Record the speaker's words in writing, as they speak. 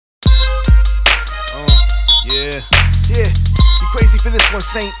Yeah, you crazy for this one,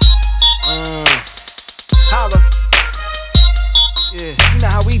 Saint? Holla. Yeah, you know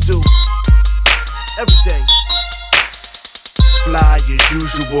how we do. Every day. Fly as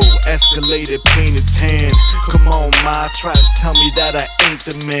usual, escalated, painted tan. Come on, ma, try to tell me that I ain't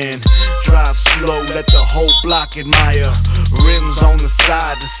the man. Drive slow, let the whole block admire. Rims on the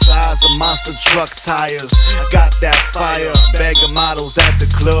side, the size of monster truck tires. I got that fire, bag of models at the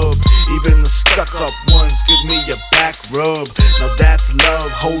club. Even the stuck-up ones give me a back rub. Now that's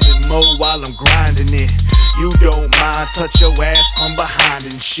love, holding mo while I'm grinding it. You don't mind, touch your ass from behind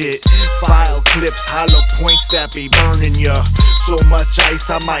and shit. File clips, hollow points that be burning ya. So much ice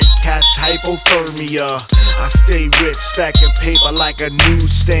I might catch hypothermia. I stay rich, stacking paper like a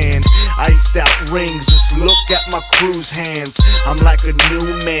newsstand. Iced out rings, just look at my crew's hands. I'm like a new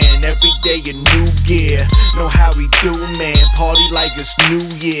man, every day in new gear. Know how we do, man, party like it's New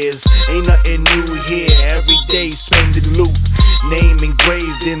Year's. Ain't nothing new here, every day spending loot. Name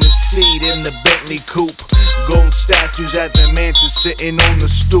engraved in the seat in the Bentley coupe. Gold statues at the mansion sitting on the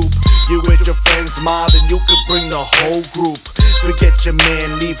stoop. You with your friends, ma, then you could bring the whole group. Forget your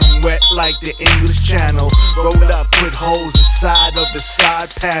man, leave him wet like the English Channel. Roll up, put holes inside of the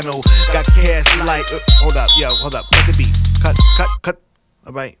side panel. Got cash like, hold up, yo, hold up, let the beat. Cut.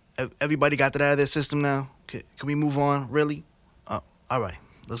 Alright, everybody got that out of their system now? Can we move on, really? Alright,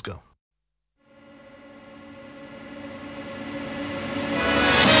 let's go.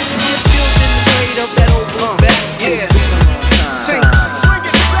 Yeah, Saint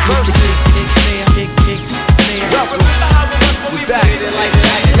versus welcome. We back.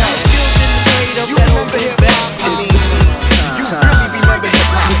 You remember hip hop? I mean, you really remember hip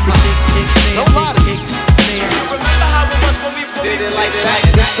hop? Don't lie to me.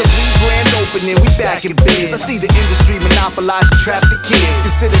 It's the grand opening, we back in biz. I see the industry monopolize and trap the kids.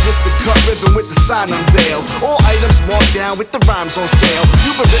 Consider this the cut ribbon with the sign unveiled. All items marked down with the rhymes on sale.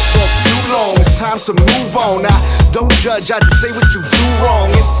 You've been ripped off too long, it's time to move on. I don't judge, I just say what you do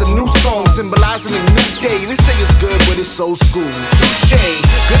wrong. It's a new song symbolizing a new day. They say it's good, but it's old school. Touche,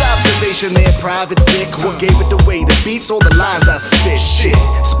 good observation there, private dick. What gave it away? The beats or the lines I spit? Shit,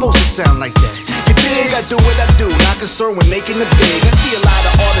 supposed to sound like that. You dig? I do what I do, not concerned with making it big. I see a lot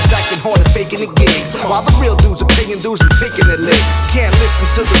of artists acting hard and faking the gigs, while the real dudes are paying dues and taking the licks. Can't listen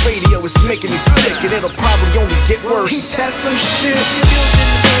to the radio, it's making me sick, and it'll probably only get worse. That's some shit.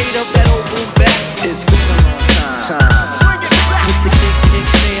 That old boom back is good time. With the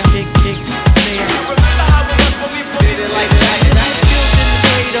kick, snare. Remember how it was when we did it like that?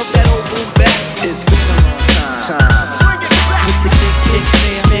 That old boom back is good time. With the kick,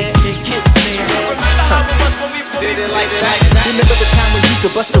 snare. Remember how it was when we did it like that? Remember the time when you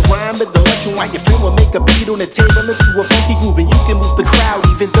could bust a rhyme at the lunch and while your friend would make a beat on the table into a funky groove, and you can move the crowd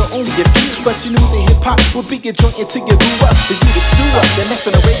even though only a few. But you knew that hip hop would be a joint until you grew up. But you just screw up, the mess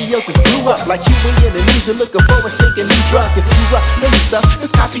on the radio just blew up. Like you ain't in the news, you're looking for a stinking new drug. It's too rough, no new stuff.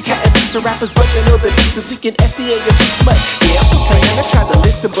 It's copycat and beef for rappers, but they know the beef is leaking FDA and beef smut. Yeah, I'm complaining, I tried to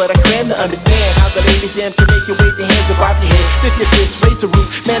listen, but I cram to understand how the ladies jam can make you wave your hands and bob your head. Lift your fist, raise the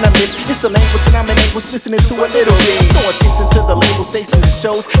roof, man I'm it. It's the language and I'm an was listening to a little bit. Throwing this into the label stations and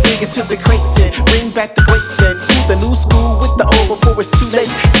shows, dig into the crates and bring back the great sense. School the new school with the old before it's too late.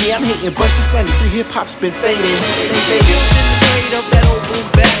 Yeah, I'm hating, but since 93 hip hop's been fading. That old boom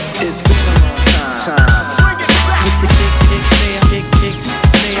back is good time. With the kick,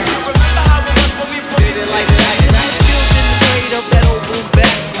 snare. Remember how it was when we did it like that? That old boom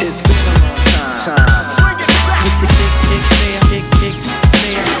back is good time. With the kick,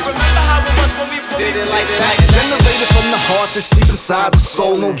 snare. Remember how it was when we did it like that? Generated from the heart that's deep inside the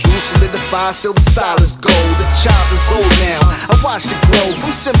soul. No juice solidified, still the style is gold. The child is old now, I watched it grow.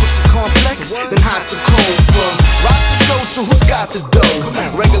 From simple to complex, then hot to cold. From rock to show to who's got the dough.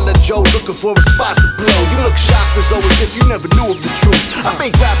 Regular Joe looking for a spot to blow. You look shocked as always if you never knew of the truth. I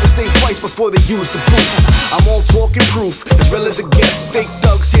make rappers think twice before they use the booth. I'm all talking proof, as real as it gets. Fake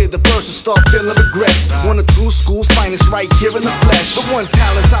thugs here, the first to start feeling regrets. One of true school's finest right here in the flesh. The one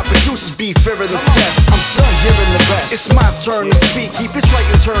talent top producers be fearing the test. I'm done hearing the rest. It's my turn to speak. Keep it straight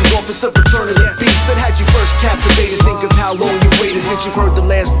and turned off. It's the return of the beast that had you first captivated. Think of how long you waited since you've heard the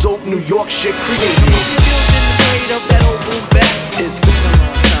last dope New York shit created. That old boom back is good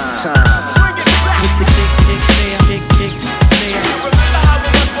time. With the kick, snare. Remember how it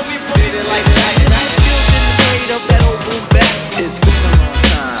was when we did it like that? That old boom back is good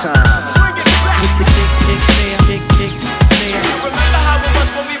time. With the kick, snare. Remember how it was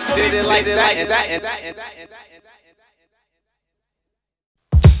when we did it like that? Yeah.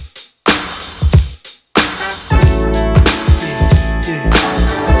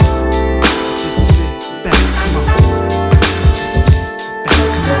 Back, come on.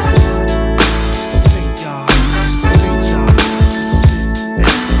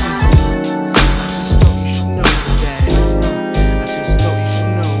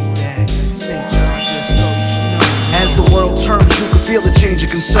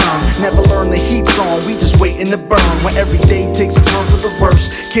 major concern. Never learn the heat's on, we just waiting to burn. When every day takes a turn for the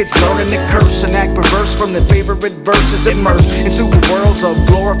worse, kids learning to curse and act perverse from their favorite verses, immersed into a world of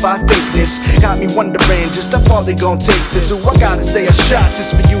glorified fakeness. Got me wondering just how far they gon' take this. So I gotta say a shot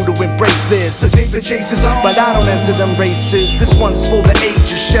just for you to embrace this. The paper chase is on, but I don't enter them races. This one's for the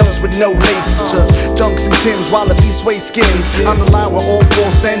ages, shells with no laces. To dunks and Tims, wallaby sway skins. On the line where all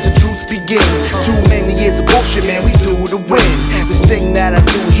false ends and truth begins. Too many years of bullshit, man, we do to win. This thing that I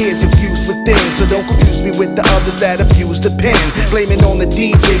do here's infused within, so don't confuse me with the others that abuse the pen. Blaming on the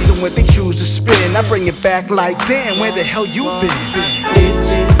DJs and what they choose to spin. I bring it back like, damn, where the hell you been?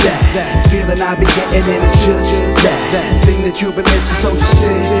 It's that feeling I be getting, and it's just that thing that you've been missing, so just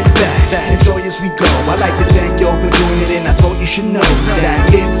sit back, enjoy as we go. I like to thank y'all for doing it, and I thought you should know that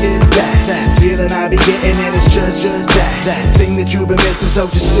it's that feeling I be getting, and it's just that thing that you've been missing, so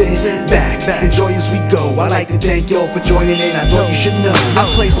just sit back, enjoy as we go. I like to thank y'all for joining in, I thought you should know. I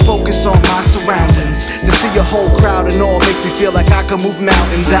place focus on my surroundings. To see a whole crowd and all makes me feel like I can move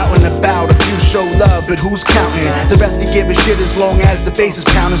mountains. Out and about, a few show love, but who's counting? The rest can give a shit as long as the bass is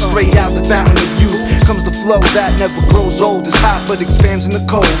pounding. Straight out the fountain of youth comes the flow that never grows old. It's hot but expands in the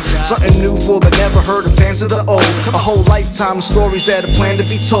cold. Something new for the never heard of fans of the old. A whole lifetime of stories that are planned to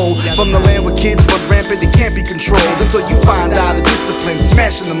be told. From the land where kids run rampant, it can't be controlled. Until you find out the discipline,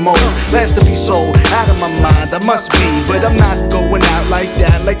 smashing the mold. Last to be sold, out of my mind, I must be. But I'm not going out like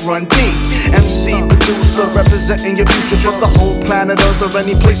that, like Run D. MC, producer, representing your future for the whole planet Earth or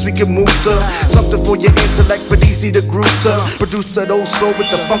any place we can move to. Something for your intellect but easy to groove to. Produce that old soul with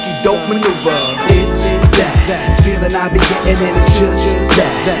the funky dope maneuver. It's that feeling I be getting, and it's just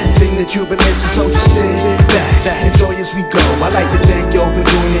that thing that you've been missing, so just sit back, enjoy as we go. I like to thank y'all for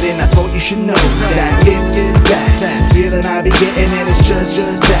doing it, and I thought you should know that it's that feeling I be getting, and it's just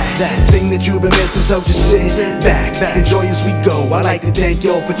that thing that you've been missing, so just sit back, enjoy as we go. I like to thank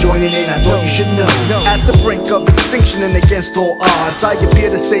y'all for joining in, I thought you should know. At the brink of extinction and against all odds, I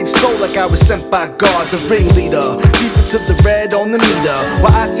appear to save soul like I was sent by God, the ringleader. Keep it to the red on the meter,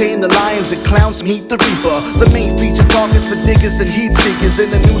 while I tame the lions and clowns from Heat the Reaper. The main feature targets for diggers and heat seekers in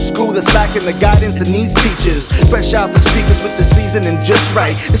a new school that's lacking the guidance and needs teachers. Fresh out the speakers with the seasoning just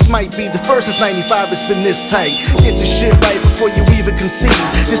right. This might be the first since 95 it's been this tight. Get your shit right before you even conceive.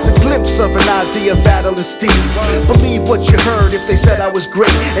 Just a glimpse of an idea, battling Steve. Believe what you heard if they said I was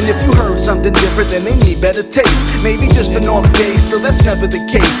great, and if you heard something different then they need better taste. Maybe just an off day, still that's never the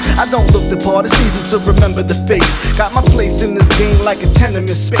case. I don't look the part, it's easy to remember the face. Got my place in this game like a tenement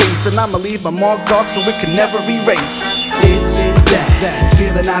space, and I'ma leave my mark dark so it can never erase. It's that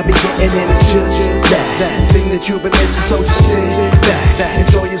feeling I be getting, and it's just that thing that you've been missing, so just sit back,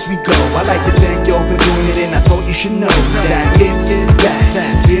 enjoy as we go. I like to thank y'all for doing it, and I thought you should know that it's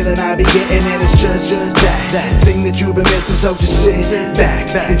that feeling I be getting, and it's just that thing that you've been missing, so just sit back,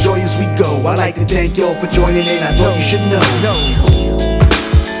 enjoy as we go. I like to thank y'all for joining in, I thought you should know.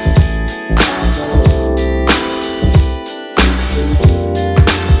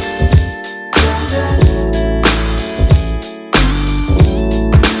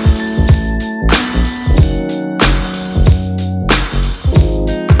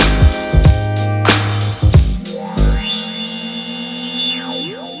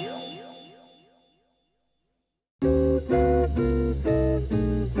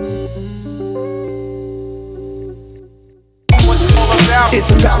 It's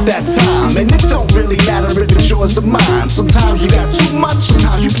about that time, and it don't really matter if it's yours or mine. Sometimes you got too much,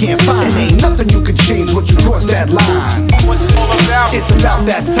 sometimes you can't find. It ain't nothing you can change once you cross that line. It's about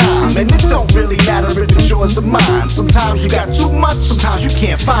that time, and it don't really matter if it's yours or mine. Sometimes you got too much, sometimes you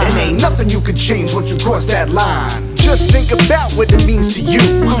can't find. It ain't nothing you can change once you cross that line. Just think about what it means to you.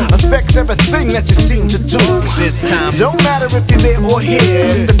 Affects everything that you seem to do. This time. Don't matter if you're there or here.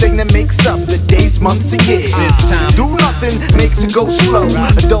 It's the thing that makes up the days, months, and years. This time. Do nothing makes it go slow.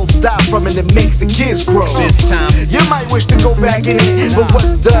 Adults die from it, it makes the kids grow. This time. You might wish to go back in it, but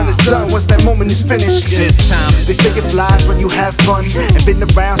what's done is done once that moment is finished. This time. They say it flies when you have fun, and been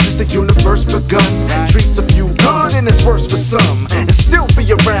around since the universe begun. Treats a few good and it's worse for some, and still be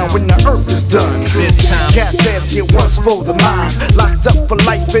around when the earth is done. This time. Cat's ass get once for the mind, locked up for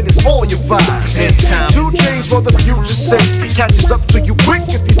life and it's all you find. This time. Do change for the future's sake, catches up to you quick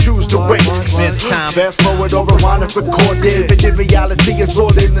if you choose to wait. This time. Fast forward or rewind and record it, but in reality it's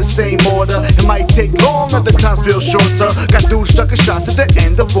all in the same order. It might take long, other times feel shorter. Got dudes chucking shots at the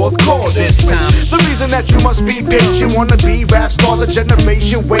end of fourth quarter. This time. The reason reason that you must be patient. Wanna be rap stars, a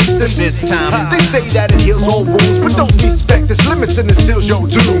generation wasting. This time. They say that it heals all wounds, but don't respect its limits and it seals your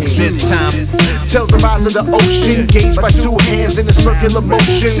doom. This time. Tells the rise of the ocean, gauged by two hands in a circular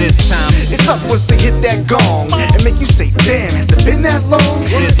motion. This time. It's up once they hit that gong and make you say, damn, has it been that long?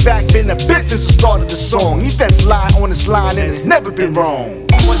 It's back been a bit since the start of the song. Events lie on this line and it's never been wrong.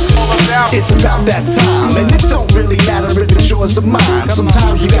 It's about that time, and it don't really matter if it's yours or mine.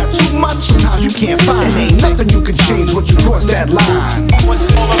 Sometimes you got too much, sometimes you can't find it. Ain't nothing you can change once you cross that line.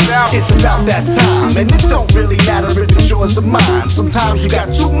 It's about that time, and it don't really matter if it's yours or mine. Sometimes you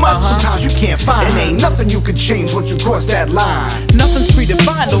got too much, sometimes you can't find it. Ain't nothing you can change once you cross that line. Nothing's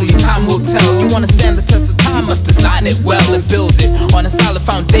predefined, only time will tell. You wanna stand the test of time, must design it well and build it on a solid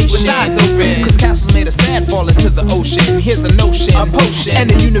foundation. With eyes open, cause castles made of sand fall into the ocean. Here's a notion, a potion,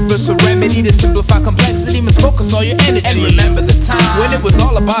 and a universal remedy to simplify complexity. Must focus all your energy and remember the time when it was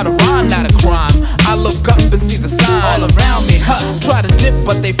all about a rhyme, not a crime. I look up and see the signs all around me. Try to dip,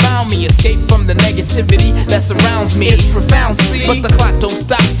 but they found me. Escape from the negativity that surrounds me. It's profound, see, but the clock don't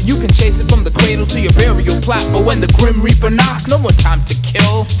stop. You can chase it from the cradle to your burial plot, but when the grim reaper knocks, no more time to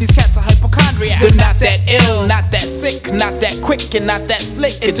kill. These cats are hypochondriacs. They're not that ill, not that sick, not that quick, and not that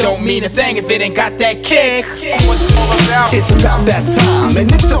slick. It don't mean a thing if it ain't got that kick. It's about that time, and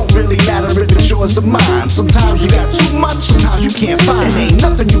it don't really matter if it's yours or mine. Sometimes you got too much, sometimes you can't find it. Ain't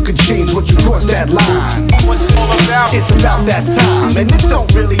nothing you can change once you cross that line. It's about that time, and it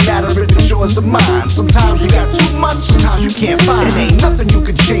don't really matter if it's yours or mine. Sometimes you got too much, sometimes you can't find it. Ain't nothing you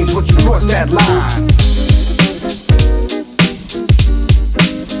can change once you cross that line.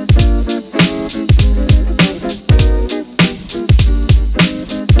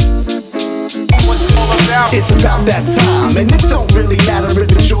 It's about that time, and it don't really matter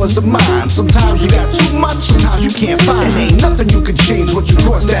if it's yours or mine. Sometimes you got too much, sometimes you can't find it. Ain't nothing you can change once you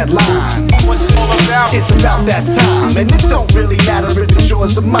cross that line. It's about that time, and it don't really matter if it's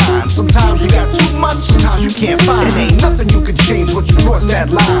yours or mine. Sometimes you got too much, sometimes you can't find it. Ain't nothing you can change once you cross that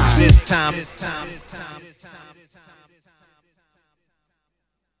line. This time.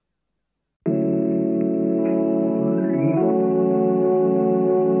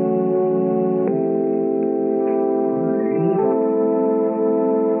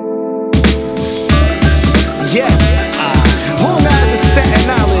 Yes, Long Island to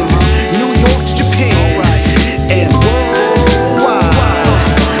Staten Island, New York to Japan, and worldwide.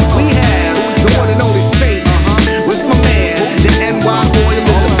 We have the one and only Saint with my man, the NYOIL,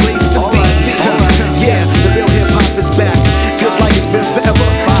 the place to be. Yeah, the real hip hop is back. Feels like it's been forever.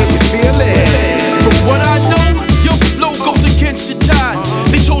 Can you feel it? From what I know, your flow goes against the tide.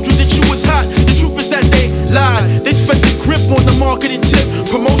 They told you that you was hot. The truth is that they lied. They spent the grip on the marketing tip,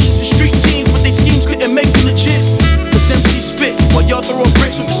 promotions and street teams, but they schemes couldn't make you legit. Cause MC spit while y'all throw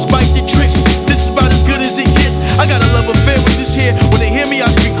bricks, so despite the tricks, this is about as good as it gets. I got a love affair with this here. When they hear me, I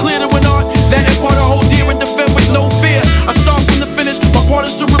speak clear to an art that impart a whole deer and defend with no fear. I start from the finish. My part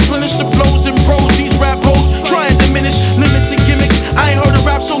is to replenish the flows and pros. These rap hoes try and diminish limits and gimmicks. I ain't heard a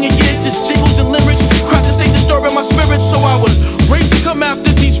rap song in years, just jingles and lyrics. Crap to stay disturbing my spirit, so I was raised to come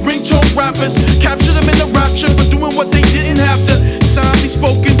after these ringtone rappers. Capture them in the rapture for doing what they didn't have to. Soundly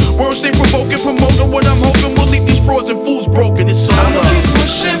spoken, words they provoking, promoting what I'm hoping will leave these frauds and fools broken. It's all I'ma keep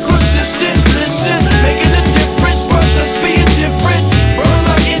pushing, persistent, listen, making a difference, but just being different. Burn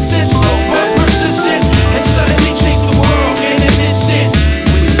like incense, slow but persistent, and suddenly change the world in an instant.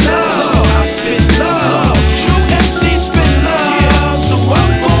 With love, I spit love. True MC spit love. So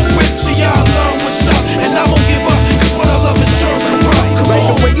I'm gon' rip till y'all learn what's up, and I won't give up, cause what I love is turn corrupt. Like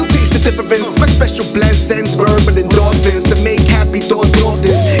the way you taste the difference, my special blend sends verbal endorphins to make happy thoughts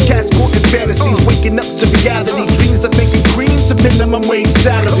often. Cats caught in fantasies, waking up to reality. Dreams of making cream to minimum wage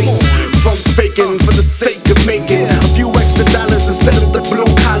salaries. Funk faking for the sake of making a few extra dollars instead of the blue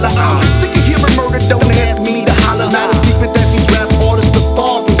collar. I'm sick of hearing murder, don't ask me to holler. Not a secret that these rap artists are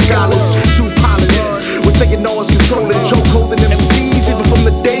far from scholars. Too polished, we're taking all control and choke holding MCs even from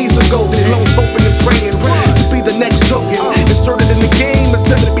the days ago. These loans hoping and praying to be the next token. Inserted in the game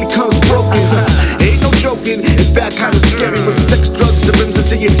until it becomes broken. Ain't no joking, in fact kinda scary. With sex, drugs, and rims is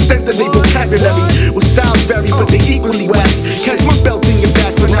the extent of their vocabulary. With styles vary but they equally whack. Catch my belt in your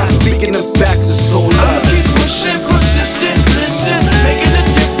back when I'm speaking of facts. It's so loud. I'ma keep pushing, persistent, listen, making a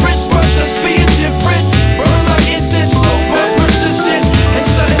difference, but just being different. Burn like incense, slow but persistent, and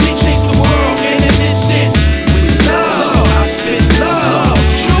suddenly change the world in an instant. With love, I spit love.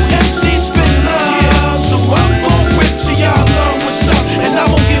 True MC spit love. So I'm gon' rip till y'all learn what's up, and I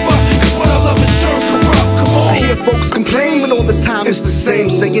won't give up, cause what I love is turn corrupt. Come on. I hear folks complain when all the time it's the same,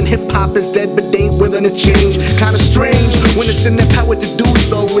 saying hip-hop is dead but they ain't willing to change. Kinda strange when it's in their power to do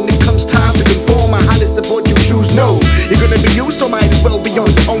so. When it comes time to conform, I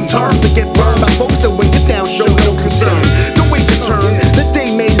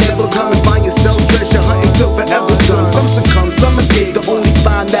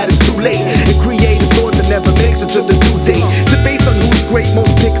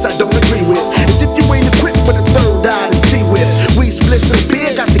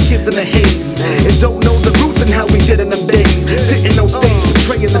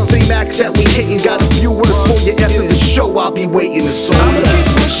waiting to solve I'ma that. keep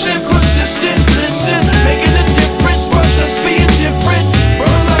pushing, persistent, listen, making a difference, but just being different.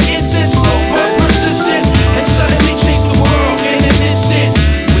 Burn like incense, slow but persistent, and suddenly change the world in an instant.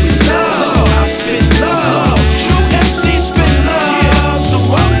 With love, I spit love. True MCs spit love. So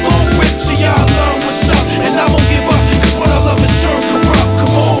I'm gon' rip till y'all learn what's up, and I won't give up, cause what I love is turn corrupt.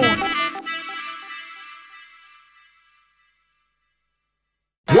 Come on.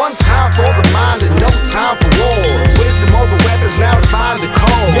 One time for the mind and no time for wars. Wisdom over weapons, now to find the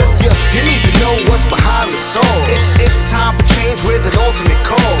cause. You need to know what's behind the soul. It's time for change with an alternate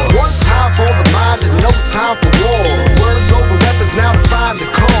cause. One time for the mind and no time for war. Words over weapons, now to find the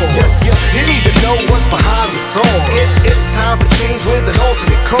cause. You need to know what's behind the soul. It's time for change with an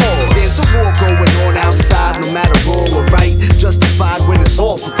alternate cause. There's a war going on outside, no matter wrong or right. Justified when it's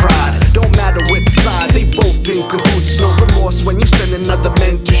all for pride. Don't matter which side, they both in cahoots. No remorse when you send another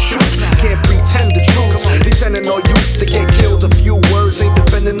man to shoot. Can't pretend the truth. They sending all youth to get killed. A few words ain't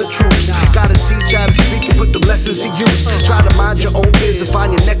defending the troops. Gotta teach how to speak and put the lessons to use. Try to mind your own biz and find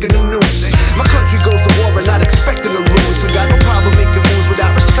your neck in the noose. My country goes to war and not expecting to lose. We got no problem making moves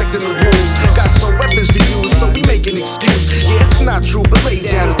without respecting the rules. Got some weapons to use, so we make an excuse. Yeah, it's not true, but lay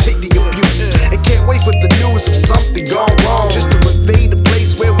down and take the abuse. And can't wait for the news of something gone wrong, just to invade a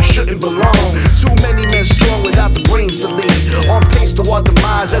place where we shouldn't belong. Too many men strong without the brains to lead. On pace to our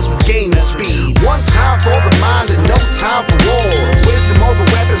demise as we gain the speed. One time for the mind and no time for wars. Wisdom over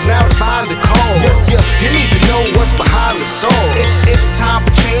weapons, now to find the cause. You need to know what's behind the soul. It's time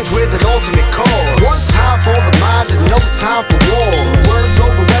for change with an alternate cause. One time for the mind and no time for war. Words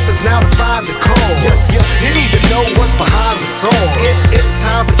over weapons, now to find the cause. You need to know what's behind the soul. It's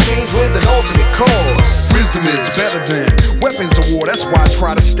time for change with an alternate cause. Wisdom is better than weapons of war. That's why I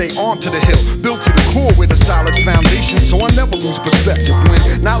try to stay on to the hill, built to the core with a solid foundation, so I never lose perspective.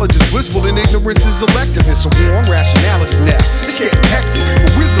 When knowledge is blissful and ignorance is elective, it's a war on rationality now. It's getting hectic,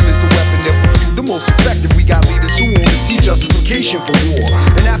 but wisdom is the weapon that will prove the most effective. We got leaders who want to see justification for war,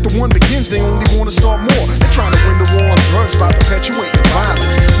 and after one begins, they only want to start more. They're trying to win the war on drugs by perpetuating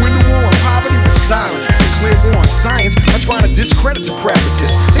violence. Win the war on poverty with silence. Declare war on science by trying to discredit the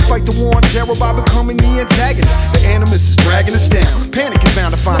pragmatists. They fight the war on terror by becoming the antagonist. The animus is dragging us down. Panic is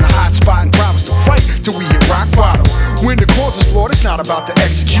bound to find a hot spot and promise to fight till we hit rock bottom. When the cause is flawed, it's not about the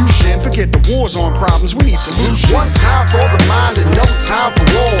execution. Forget the wars on problems, we need solutions. One time for the mind and no time for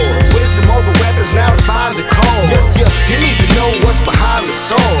wars. Wisdom over weapons, now to find the cause. You need to know what's behind the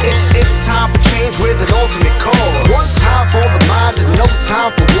soul. It's time for change with an alternate cause. One time for the mind and no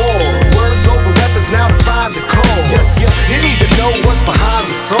time for war. Words over weapons, now to find the cause. You need to know what's behind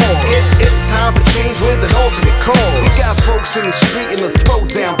the soul. It's time for change with an alternate cause. We got folks in the street in a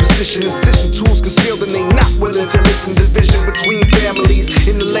throwdown position. Incision tools concealed and they not willing to listen. Division between families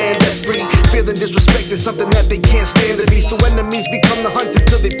in the land that's free. Feeling disrespected, something that they can't stand to be. So enemies become the hunted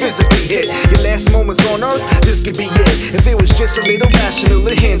till they physically hit. Your last moments on earth, this could be it. If it was just a little rational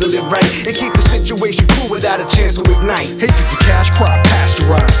and handle it right, and keep the situation cool without a chance to ignite. Hatred's a cash crop,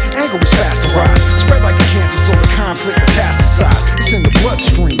 pasteurized. Anger is fast to rise. Spread like a cancer, so the conflict metastasized. It's in the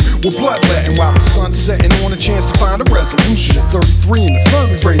bloodstream, with bloodletting while the sun's setting on a chance to find a resolution. 33 in the third,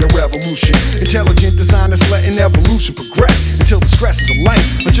 we bring the revolution. Intelligent design that's letting evolution progress until the stresses of life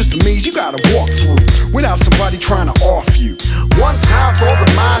are just a maze you gotta walk through without somebody trying to off you. One time for the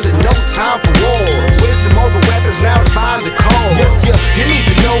mind and no time for wars. Wisdom over weapons, now to find the cause. You need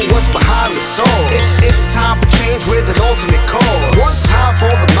to know what's behind the soul. It's time for change with an alternate cause. One time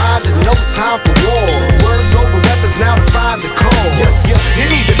for the mind and no time for war. Words over weapons, now to find the cause. You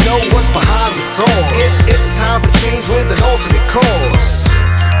need to know what's behind the soul. It's time for change with an alternate cause.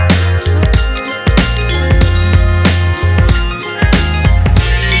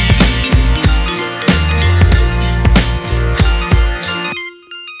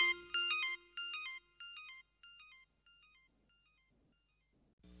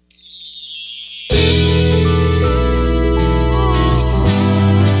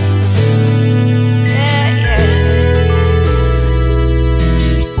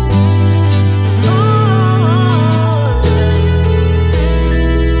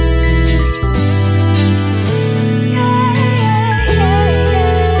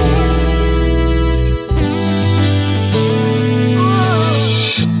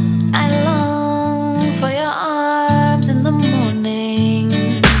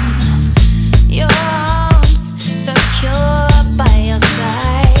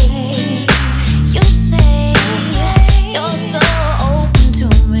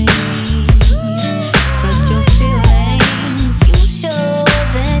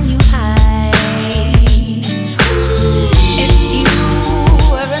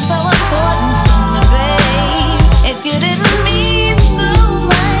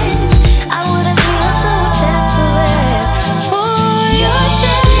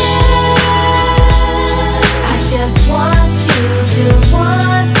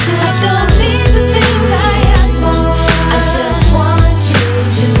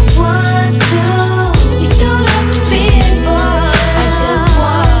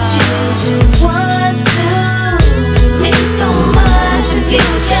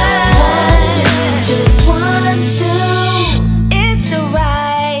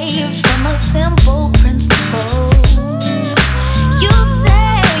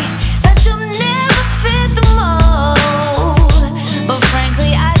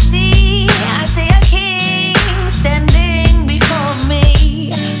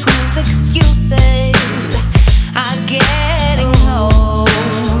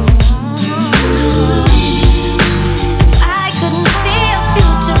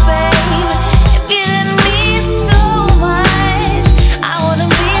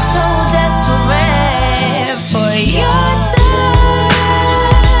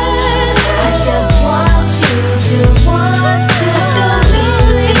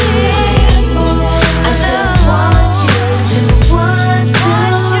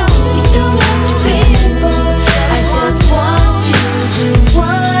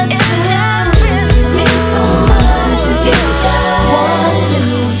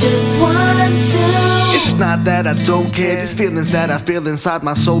 that I don't care. These feelings that I feel inside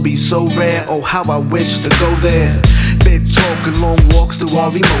my soul be so rare. Oh, how I wish to go there. Bed talking, long walks through our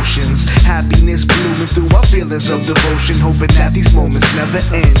emotions. Happiness blooming through our feelings of devotion. Hoping that these moments never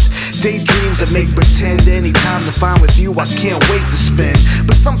end. Daydreams that make pretend. Any time to find with you I can't wait to spend.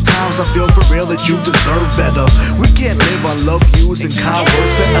 But sometimes I feel for real that you deserve better. We can't live on love using kind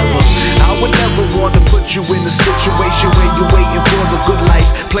words forever. I would never want to put you in a situation where you're waiting for the good life,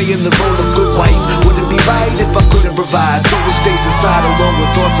 playing the role of good wife. Would it be right if I couldn't provide? So it stays inside along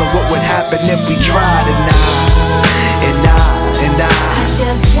with thoughts on what would happen if we tried. And I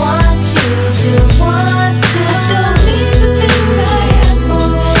just want you to want to do me the things I ask for.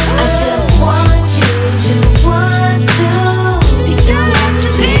 I just want you to want to. You don't have to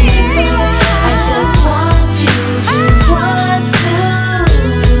be everywhere. I just want you to want to.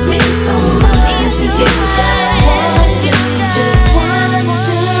 Mean so much to you. I want you just want to.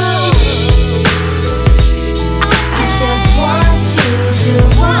 I just want you to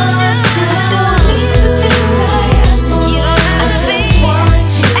want to do me the things I ask for. I just want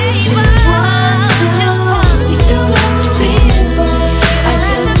you to want to. You don't have to be involved. I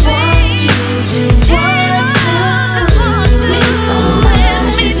just want you to want to. Mean so much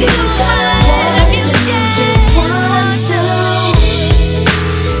to you. I want you just want to. I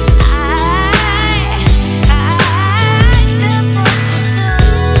just want you to.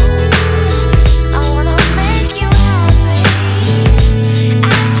 I wanna make you happy.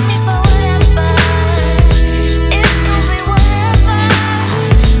 Ask me for whatever. It's gonna be whatever. I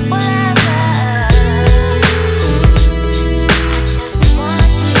just want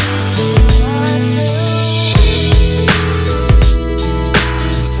you to.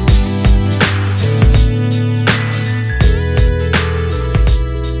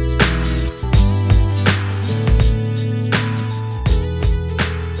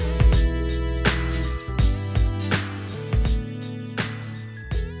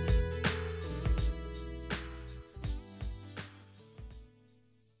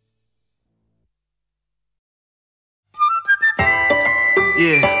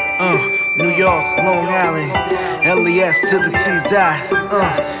 Yeah, New York, Long Island, LES to the T-Dot,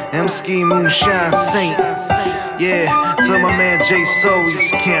 Emskee, Muneshine, Saint. Yeah, to my man J So, he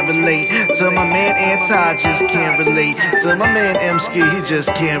just can't relate. To my man Anti, just can't relate. To my man Emskee, he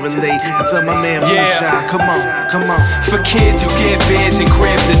just can't relate. And to my man Muneshine, come on. For kids who get beds and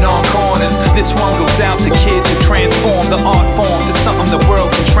cribs and on corners, this one goes out to kids who transform the art form to something the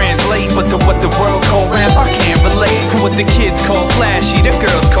world can translate. But to what the world call rap, I can't relate. What the kids call flashy, the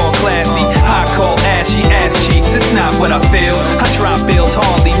girls call classy, I call ashy ass cheeks. It's not what I feel. I drop bills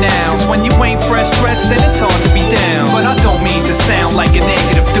hardly now. When you ain't fresh dressed, then it's hard to be down. But I don't mean to sound like a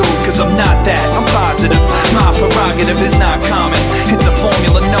negative dude, cause I'm not that, I'm positive. My prerogative is not common. It's a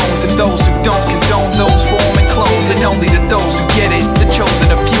formula known to those who don't condone those forming clones, and only to those who get it, the chosen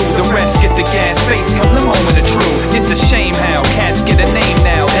a few. The rest get the gas face come the moment of truth. It's a shame how cats get a name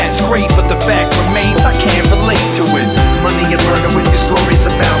now. That's great, but the fact remains I can't relate to it. Money and murder with your stories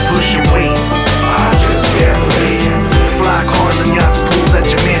about pushing weight. I just can't relate. Fly cars and yachts, pools at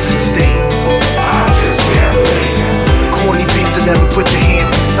your mansion state. I just can't relate. Corny beats and never put your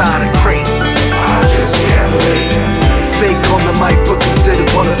hands inside a crate. I just can't relate. Fake on the mic but considered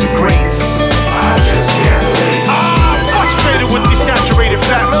one of the greats. I just can't relate. I'm frustrated with these saturated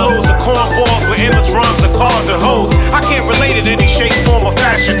fat flows of cornballs with endless rhymes of cars and hoes. I can't relate in any shape, form, or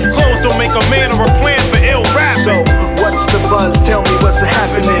fashion. Clothes don't make a man or a plan for ill rap. So, what's the buzz? Tell me what's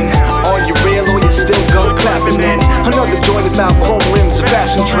happening. Are you real or you still gun clapping in? Another joint about chrome rims and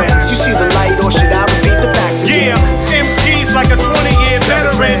fashion trends. You see the light or should I repeat the facts again? Yeah, Emskee's like a 20-year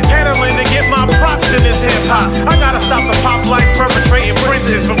veteran, peddling to get my props in this hip-hop. I gotta stop the pop life perpetrating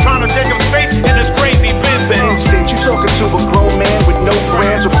princes from trying to take up space in this crazy business. Instinct, you talking to a grown man with no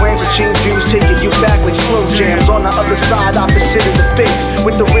brands or plans to change views, taking you back like slow jams. On the other side, opposite of the fakes,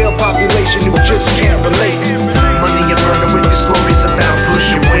 with the real population who just can't relate. Money and murder with your stories about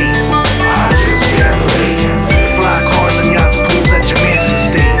pushing weight. I just can't relate. Fly cars and yachts, pools at your mansion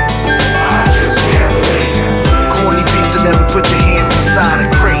state. I just can't relate. Corny beats and never put your hands inside a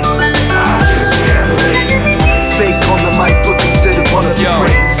crate. I just can't relate. Fake on the mic but considered one of the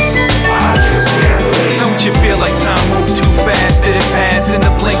greats. I just can't relate. Don't you feel like time moved too fast? Did it pass in the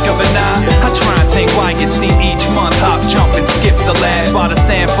blink of an eye? I try and think why it seemed each month hop, jump, and skip the last. While the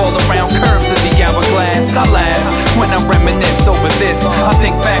sand fall around curves of the hourglass. I laugh when I reminisce over this. I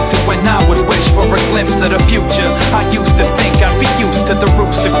think back to when I would wish for a glimpse of the future. I used to think I'd be used to the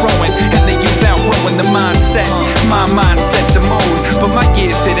rooster growing and the youth outgrowing in the mindset. My mindset the mode, but my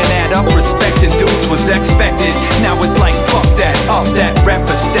gears didn't add up. Respecting dudes was expected. Now it's like fuck that, up that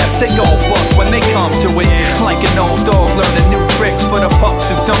rapper step. They all buck when they come to it. Like an old dog learning new tricks. For the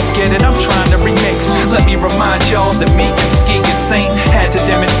pups who don't get it, I'm trying to remix. Let me remind y'all that me, Emskee, and Saint had to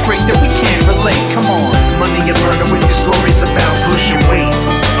demonstrate that we can't relate. Come on. Money and murder with your stories about pushing weight.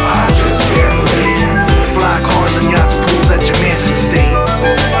 I just can't relate. Fly cars and yachts, pools at your mansion state.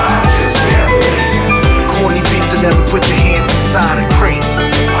 I just can't relate. Corny beats and never put your hands inside a crate.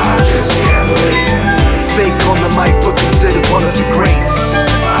 I just can't relate. Fake on the mic but considered one of the greats.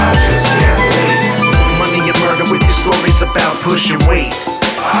 I just can't relate. Money and murder with your stories about pushing weight.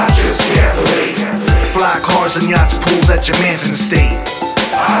 I just can't relate. Fly cars and yachts, pools at your mansion state.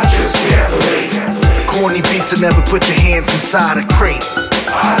 I just can't relate. Corny beats and never put your hands inside a crate.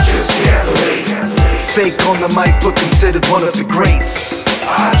 I just can't relate. Fake on the mic but considered one of the greats.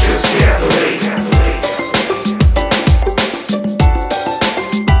 I just can't relate.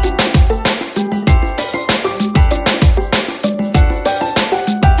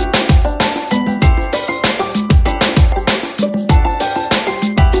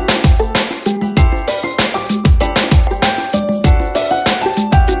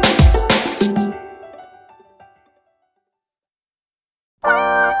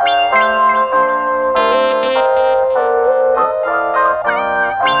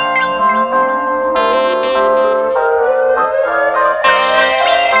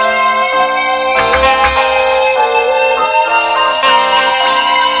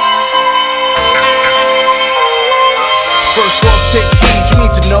 First off, take heed, you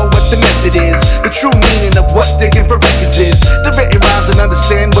need to know what the method is. The true meaning of what digging for records is. The written rhymes and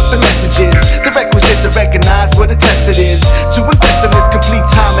understand what the message is. The requisite to recognize what a test it is. To invest in this complete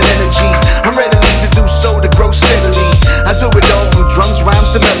time and energy, I'm ready to do so to grow steadily. I do it all from drums,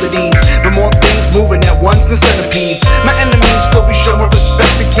 rhymes to melodies. But more things moving at once than centipedes. My enemies still be showing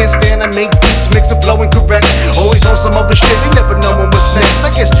respect. They can't stand I make beats, mix and flow incorrect. Always on some other shit, they never know what's next.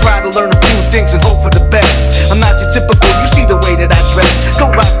 I guess try to learn a few things and hope for the best. I'm not your typical, you see the way that I dress.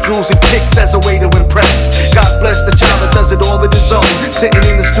 Don't rock jewels and kicks as a way to impress. God bless the child that does it all at his own. Sitting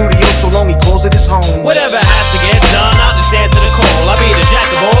in the studio so long he calls it his home. Whatever has to get done, I'll just answer the call. I'll be the jack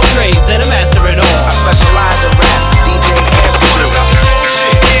of all trades and a master in all. I specialize in rap, DJ, and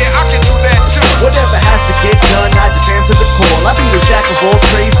Shit, yeah, I can do that too. Whatever has to get done, I just answer the call. I'll be the jack of all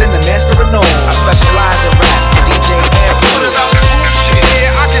trades and the master in all. I specialize in rap, DJ, and Shit,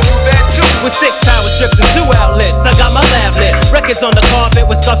 yeah, I can do that too. With 6 power strips and 2 outlets, I got my lab lit. Records on the carpet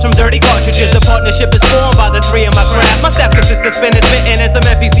with scuffs from dirty cartridges. A partnership is formed by the 3 in my craft. My staff consists of spinning, spitting, and some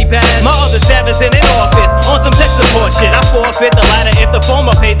MPC pads. My other staff is in an office on some tech support shit. I forfeit the latter if the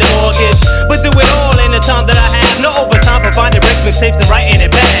former paid the mortgage. But do it all in the time that I have. No overtime for finding breaks, mixtapes, and writing it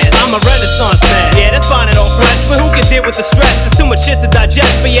bad. I'm a Rennaisance man, yeah, that's fine and all fresh. But who can deal with the stress? There's too much shit to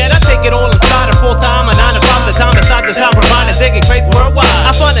digest. But yet I take it all inside a full time, a 9 to 5, the time inside the time, providing digging crates worldwide.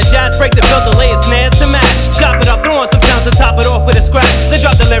 I find a jazz break the built to lay its snares to match. Chop it up, throw on some sounds to top it off with a scratch. Then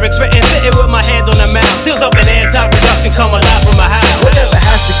drop the lyrics written, sitting with my hands on the mouth. Seals up an anti-production, come alive from my house. Whatever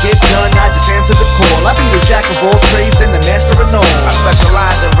has to get done, I just answer the call. I be the jack of all trades and the master in all. I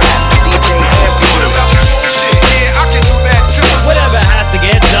specialize in rap, DJ, and Shit, yeah, I can do that too. Whatever has to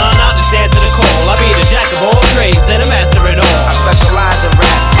get done, I'll just answer the call. I'll be the jack of all trades and a master in all. I specialize in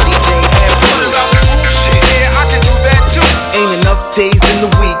rap, DJ, and Shit, yeah, I can do that too. Ain't enough days in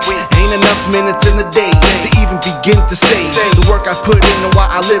the week, ain't enough minutes in the day to even begin to say the work I put in and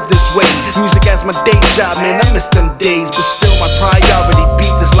why I live this way. Music as my day job, man, I miss them days, but still my priority.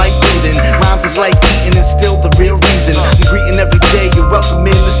 Beats is like breathing, rhymes is like eating, and still the real reason. I'm greeting every day, you're welcome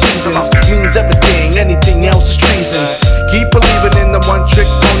in the seasons. Means everything, anything else is treason. Keep believing in the one trick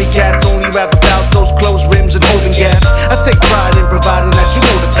pony cats, only rap about those closed rims and holding gas. I take pride in providing that you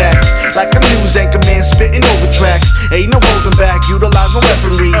know the facts, like a news anchor man spitting over tracks. Ain't no holding back, utilize my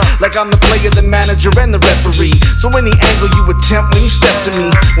weaponry, like I'm the player, the manager, and the referee. So any angle you attempt when you step to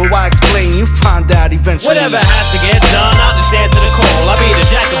me, well, why explain? You find out eventually. Whatever has to get done, I'll just answer the call. I'll be the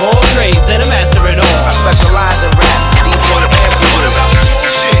jack of all trades and a master in all. I specialize in rap, DJ, and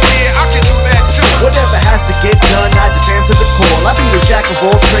Shit, yeah, I can do that too. Whatever has to get done, I just answer the call. I be the jack of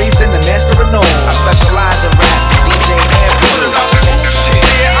all trades and the master in all. I specialize in rap, DJ, and Shit,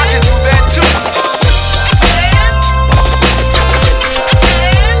 yeah, I can do that too.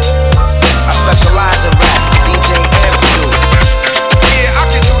 I specialize in rap, DJ, and Yeah, I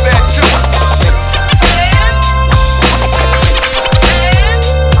can do that too.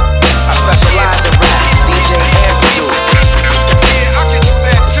 I specialize in rap, DJ, and Yeah, I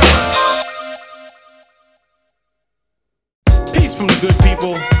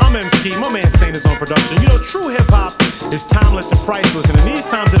but true hip-hop is timeless and priceless. And in these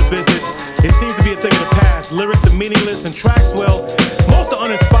times of the business, it seems to be a thing of the past. Lyrics are meaningless and tracks, well, most are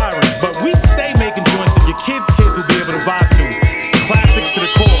uninspiring. But we stay making joints that your kids will be able to vibe to. Classics to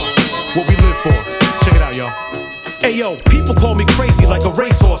the core, what we live for. Check it out, y'all. Hey yo, people call me crazy like a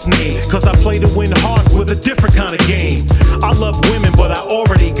racehorse name, cause I play to win hearts with a different kind of game. I love women, but I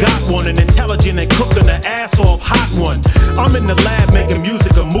already got one, an intelligent and cooking the ass off hot one. I'm in the lab making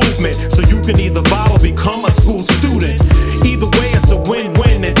music a movement, so you can either vibe or become a school student. Either way, it's a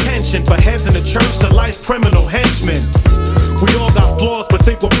win-win intention for heads in the church to life criminal henchmen. We all got flaws, but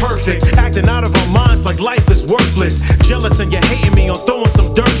think we're perfect. Acting out of our minds like life is worthless. Jealous and you're hating me on throwing some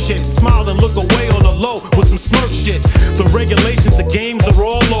dirt shit. Smile and look away on the low with some smirk shit. The regulations of games are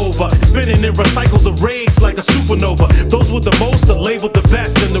all over. Spinning in recycles of rage like a supernova. Those with the most are labeled the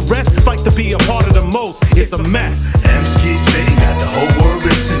best, and the rest fight to be a part of the most. It's a mess. Emskee spitting, got the whole world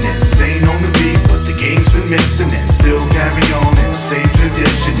listening. Sane on the beat, but the game's been missing it. Still carry on in the same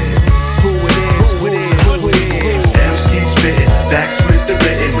tradition. It's who it is, who it is, who it is. Emskee spitting, facts with the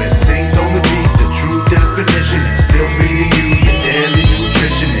written. With Saint on the beat, the true definition is still feeding you your daily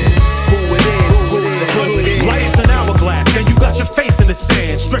nutrition is who it is, who it is, who it is. Life's an hourglass, and you got your face in the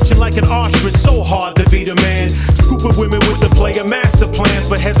sand, stretching like an ostrich, so hard to be the man. Scooping women with the player master plans,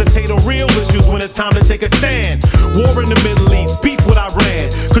 but hesitate on real issues when it's time to take a stand. War in the Middle East, beef with Iran,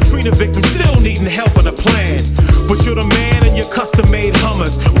 Katrina victims still needing help and a plan. But you're the man in your custom-made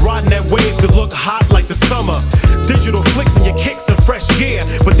Hummers, riding that wave to look hot like the summer. Digital flicks and your kicks in fresh gear,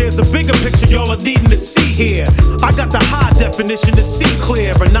 but there's a bigger picture y'all are needing to see here. I got the high definition to see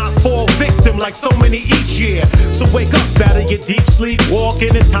clear and not fall victim like so many each year. So wake up out of your deep sleep,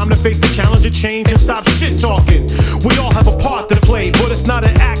 walking. It's time to face the challenge of change and stop shit talking. We all have a part to play, but it's not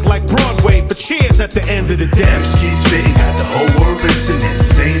an act like Broadway for cheers at the end of the day. Emskee spitting, got the whole world listening.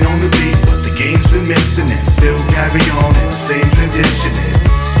 Sane on the beat, but the game's been missing it. Still carry on in the same tradition.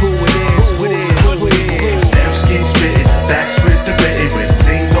 It's who it is, who it is, who it is. Emskee spitting, facts with the written. With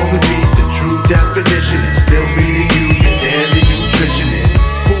Saint on the beat, the true definition is still feeding you your daily nutrition is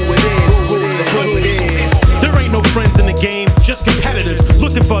who it is, who it is, who it is. There ain't no friends in the game, just competitors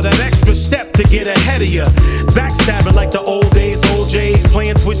looking for that extra step to get ahead of you. Backstabbing like the old days, old J's,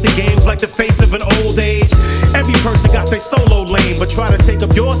 playing twisted games like the face of an old age. Every person got their solo lane, but try to take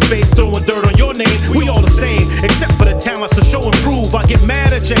up your space, throwing dirt on your name. We all the same, except for the talent, so show and prove. I get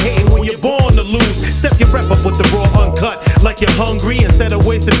mad at your hating when you're born to lose. Step your rep up with the raw uncut, like you're hungry, instead of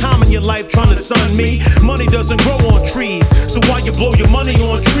wasting time in your life trying to sun me. Money doesn't grow on trees, so why you blow your money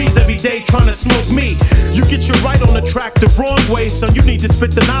on trees every day trying to smoke me? You get your right on the track the wrong way, son. You need to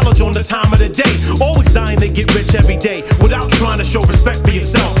spit the knowledge on the time of the day. Always dying to get rich every day without trying to show respect for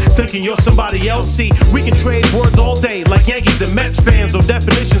yourself, thinking you're somebody else. See, we can trade words all day like Yankees and Mets fans, or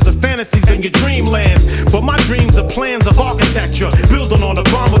definitions of fantasies in your dreamlands. But my dreams are plans of architecture, building on the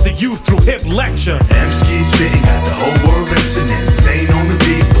bomb of the youth through hip lecture. Emskee spitting, got the whole world listening. Sane on the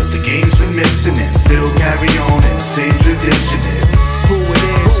beat, but the game's been missing it. Still carry on in the same tradition. It's who it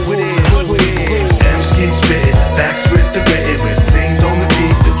is, who it is, who it is. Emskee spitting, facts with the written. With Saint on the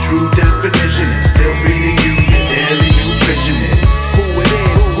beat, the true definition is still feeding you your daily nutrition is who it is,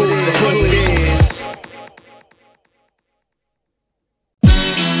 who it is, who it is.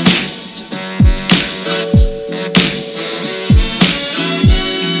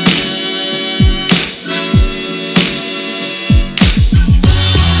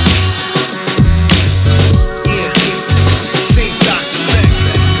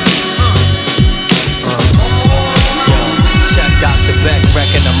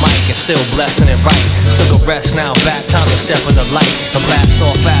 Still blessing it right. Took a rest, now back, time to step in the light and blast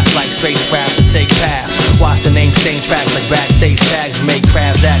off fast like spacecraft and take path. Watch the name stain tracks like backstage tags, make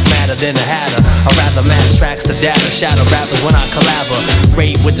crabs act madder than a hatter. I'd rather match tracks to data, shadow rappers when I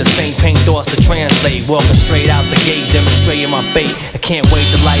collaborate with the same paint thoughts to translate. Walking straight out the gate, demonstrating my fate. I can't wait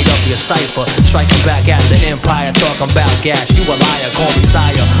to light up your cipher, striking back at the empire, talking about gas. You a liar, call me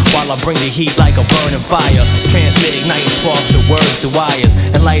sire, while I bring the heat like a burning fire. Transmit igniting sparks of words through wires,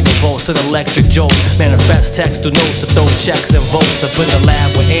 and light the bolts to the electric jolts. Manifest text through notes to throw checks and votes. Up in the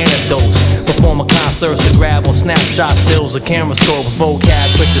lab with antidotes, performing concerts to grab on snapshots, stills or camera scopes. Vocab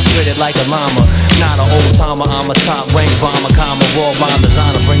quick to spit it like a llama. Not an old timer, I'm a top rank bomber, comma raw rhyme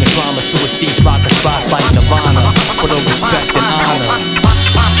designer, bringing drama to a C spot, the spots like Nirvana, for the respect and honor.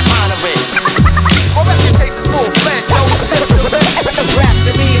 My reputation's full-fledged, yo. Rap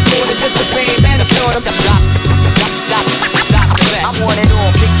to me is more than just a fame and a stardom. I'm on and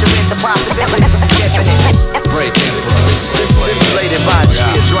on, picturing the possibilities of infinite. Break stimulated by a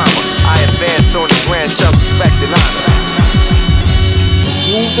tree of drama. I advance on the grand jump, respect and honor.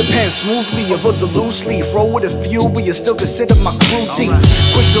 Move the pen gliding smoothly, over the loose leaf. Roll with a few, but you still consider my crew deep.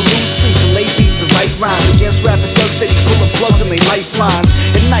 Quick to lose sleep, and lay beats and right rhymes against rapping thugs, steady pulling plugs in their lifelines.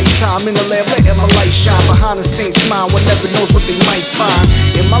 At nighttime in the lab, letting my light shine behind the saints' mind. One never knows what they might find.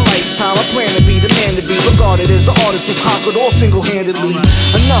 In my lifetime, I plan to be the man to be, regarded as the artist who conquered all single-handedly.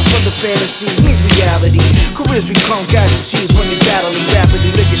 Enough of the fantasies, meet reality. Careers become casualties when they battling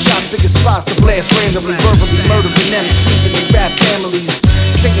rapidly, licking shots, picking spots to blast randomly, verbally murdering MCs and their rap families.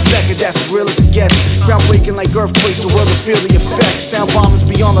 Singing Becket, that's as real as it gets. Groundbreaking like earthquakes, the world will feel the effects. Sound bombers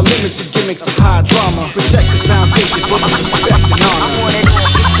beyond the limits of gimmicks of high drama. Protect the foundation for the respect and honor. I want it all,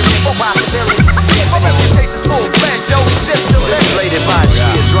 picture it, possibilities. My reputation's full-fledged, yo, zip to it. Manipulated by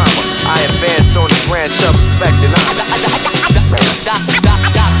sheer drama. I advance on the branch of respect and honor.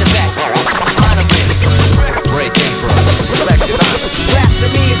 Dr. Beck, honor me. Break emperor, respect and honor. Rap to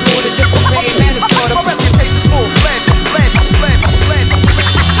me is more than just a fame, man, it's part of my reputation's full-fledged.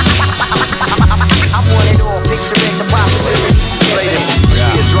 I want it all, picture it, the possibilities.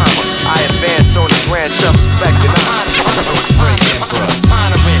 Sheer drama. I advance on the branch of respect and honor. Break emperor,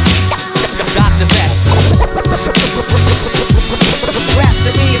 honor me. Dr. Beck. Rap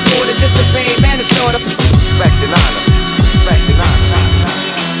to me is more than just a fame, man, it's part of respect and honor. Respect and honor.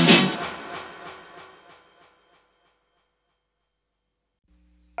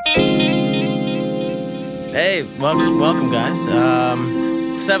 Hey, welcome, guys.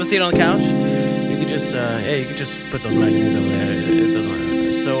 Just have a seat on the couch. You could just, you could just put those magazines over there. It doesn't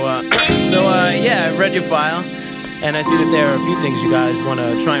matter. So, yeah, I read your file, and I see that there are a few things you guys want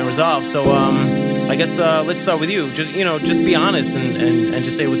to try and resolve. So, I guess let's start with you. Just be honest and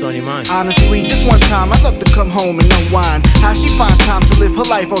just say what's on your mind. Honestly, just one time I love to come home and unwind. How she find time to live her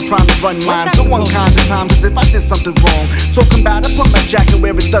life while trying to run mine? So one kind of time as if I did something wrong. Talking about I put my jacket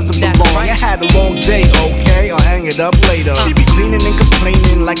where it doesn't belong. I had a long day, okay, I'll hang it up later. She be cleaning and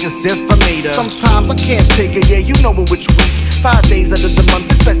complaining like as if I made her. Sometimes I can't take her, yeah, you know it which week. 5 days out of the month,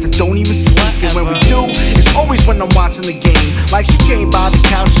 it's best to don't even speak. And when we do, it's always when I'm watching the game. Like she came by the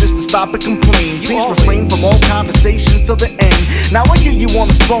couch just to stop and complain. Please refrain from all conversations till the end. Now I hear you on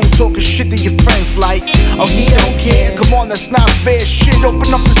the phone talking shit to your friends like, oh he don't care, come on that's not fair. Shit, open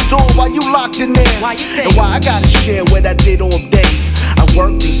up this door while you locked in there. And why I gotta share what I did all day? I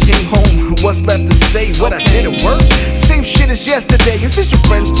worked and came home, what's left to say? What I did at work? Same shit as yesterday. Is this your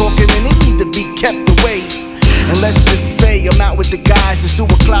friends talking and they need to be kept away? And let's just say I'm out with the guys, it's 2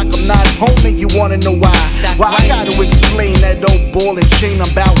 o'clock, I'm not home and you wanna know why. Why I gotta explain that old ball and chain. I'm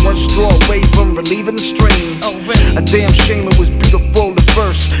about one straw away from relieving the strain. A damn shame it was beautiful at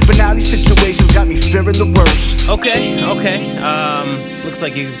first, but now these situations got me fearing the worst. Okay. Looks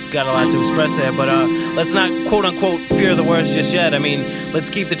like you got a lot to express there, but let's not quote-unquote fear the worst just yet. I mean, let's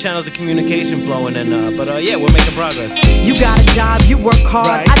keep the channels of communication flowing and, yeah, we're making progress. You got a job, you work hard,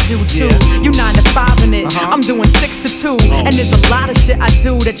 right. I do too. Yeah. You 9 to 5 in it, I'm doing 6 to 2. And there's a lot of shit I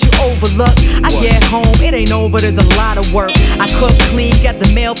do that you overlook. I get home, it ain't over, there's a lot of work. I cook, clean, get the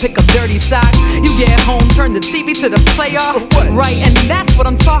mail, pick up dirty socks. You get home, turn the TV to the playoffs. Right, and that's what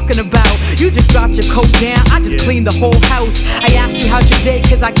I'm talking about. You just dropped your coat down, I just cleaned the whole house. I asked you how's your day,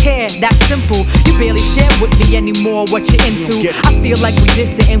 cause I care, that's simple. You barely share with me anymore what you're into. I feel like we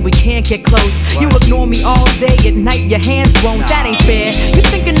distant and we can't get close. You ignore me all day, at night your hands won't, that ain't fair. You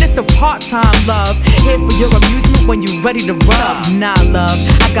thinking this a part-time love, here for your amusement when you ready to rub. Nah love,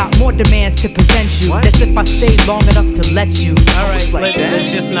 I got more demands to present you. That's if I stay long enough to let you. Alright,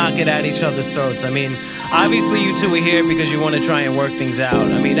 let's just not get at each other's throats. I mean, obviously you two are here because you want to try and work things out.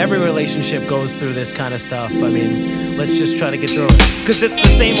 I mean, every relationship goes through this kind of stuff. I mean, let's just try to get through it. Cause it's the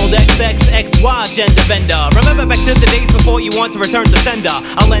same old XXXY gender bender. Remember back to the days before you want to return to sender.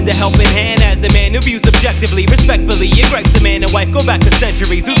 I'll lend a helping hand as a man who views objectively, respectfully. Your Greg's a man and wife go back to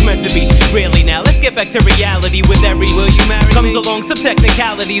centuries. Who's meant to be? Really now, let's get back to reality. With every will you marry comes along some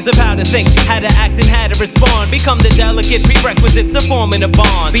technicalities of how to think, how to act and how to respond. Become the delicate prerequisites of forming a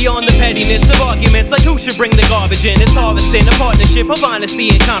bond. Beyond the pettiness of arguments like who should bring the garbage in. It's harvesting a partnership of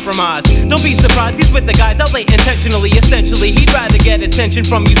honesty and compromise. Don't be surprised he's with the guys out late intentionally. Essentially, he'd rather get attention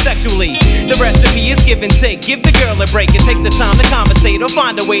from you sexually. The recipe is give and take. Give the girl a break and take the time to conversate or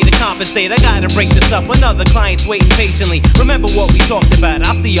find a way to compensate. I gotta break this up. Another client's waiting patiently. Remember what we talked about.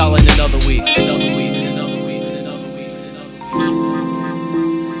 I'll see y'all in another week. Another week.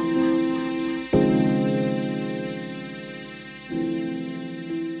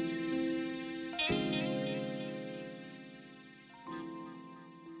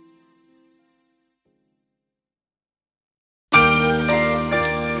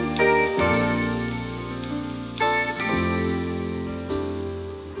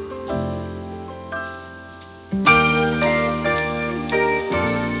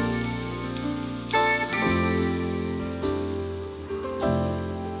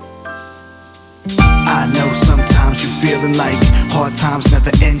 feeling like hard times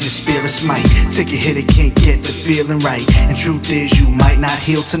never end, your spirits might take a hit, it can't get the feeling right. And truth is, you might not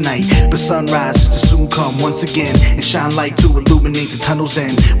heal tonight, but sunrise is to soon come once again and shine light to illuminate the tunnel's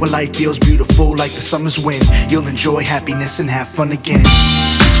end. When life feels beautiful like the summer's wind, you'll enjoy happiness and have fun again.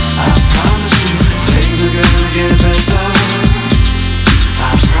 I promise you, things are gonna get better.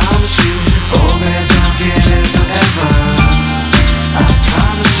 I promise you, all bad times can't last forever. I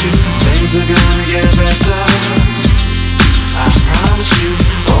promise you, things are gonna get better. I promise you,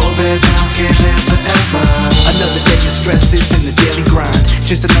 all bad times can't last forever. Another day of stresses in the daily grind,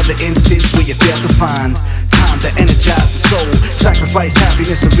 just another instance where you fail to find time to energize the soul. Sacrifice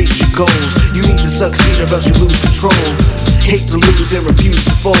happiness to reach your goals. You need to succeed or else you lose control. Hate to lose and refuse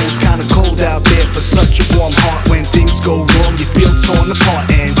to fold. It's kinda cold out there for such a warm heart. When things go wrong, you feel torn apart.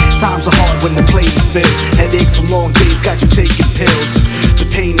 And times are hard when the plate is filled. Headaches from long days got you taking pills. The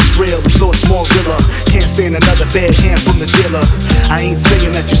pain is real, the thoughts more realer. Can't stand another bad hand from the dealer. I ain't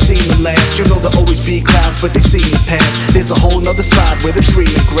saying that you've seen the last. You know there'll always be clouds, but they seem to pass. There's a whole nother side where there's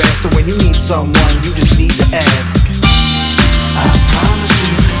greener grass. So when you need someone, you just need to ask. I promise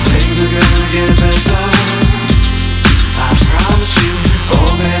you, things are gonna get better. I promise you,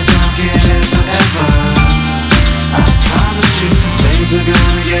 all bad times can't last forever. I promise you, things are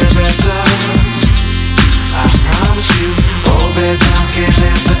gonna get better. I promise you, all bad times can't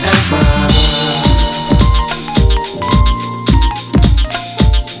last forever.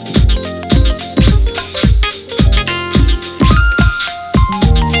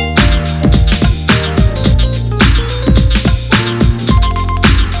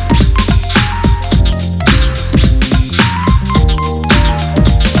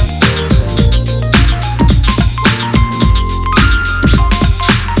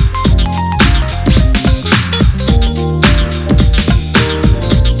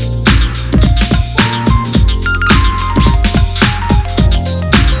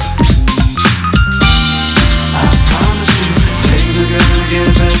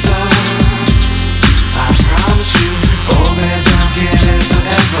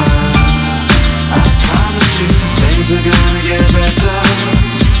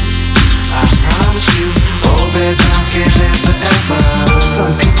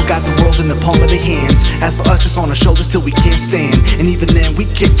 On our shoulders till we can't stand, and even then we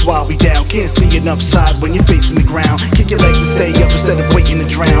kicked while we down. Can't see an upside when you're facing the ground. Kick your legs and stay up instead of waiting to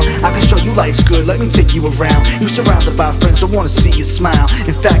drown. I can show you life's good, let me take you around. You surrounded by friends that wanna see you smile.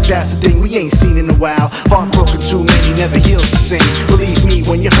 In fact, that's the thing we ain't seen in a while. Heartbroken too many, never heals the same. Believe me,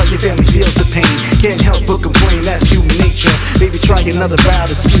 when you hurt, your family feels the pain. Can't help but complain, that's human nature. Baby, try another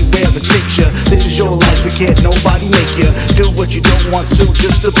round to see where it takes you. This is your life, but can't nobody make you do what you don't want to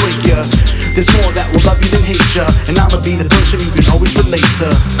just to break you. There's more that will love you than hate you, and I'ma be the person you can always relate to.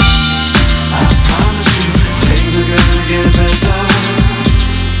 I promise you, things are gonna get better.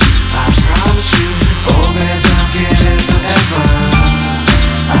 I promise you, all bad times can't last forever.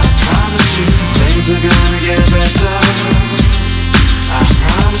 I promise you, things are gonna get better. I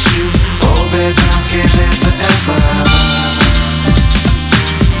promise you, all bad times can't last forever.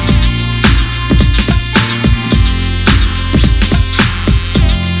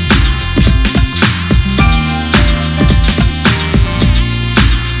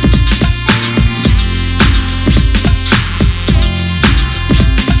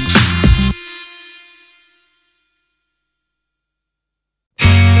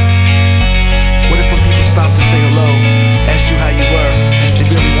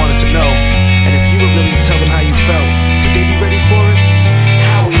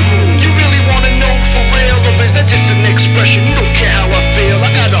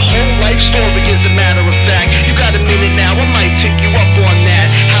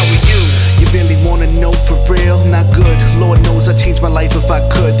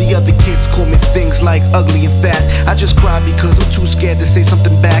 Ugly and fat, I just cry because I'm too scared to say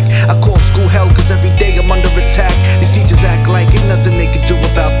something back. I call school hell cause every day I'm under attack. These teachers act like ain't nothing they can do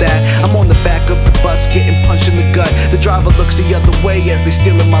about that. I'm on the back of the bus getting punched in the gut. The driver looks the other way as they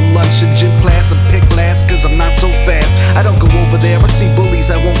stealing my lunch. In gym class I'm picked last cause I'm not so fast. I don't go over there, I see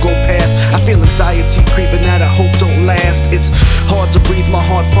bullies I won't go past. I feel anxiety creeping that I hope don't last. It's hard to breathe, my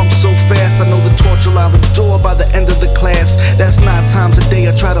heart pumps so fast. I know the torch will out the door by the end of the class. That's 9 times a day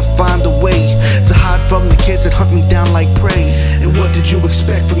I try to find a way to hide from the kids that hunt me down like prey. And what did you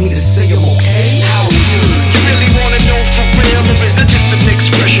expect for me to say I'm okay? How are you? You really wanna know for real, or is that just an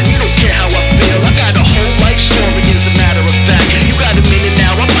expression? You don't care how I feel. I got a whole life story, as a matter of fact. You got a minute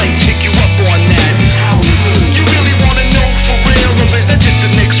now, I might take you up on that. How are you? You really wanna know for real, or is that just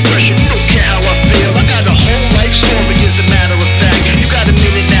an expression? You don't care how I feel. I got a whole life story, as a matter of fact. You got a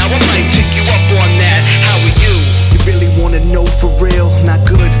minute now, I might take you up on that. How are you? You really wanna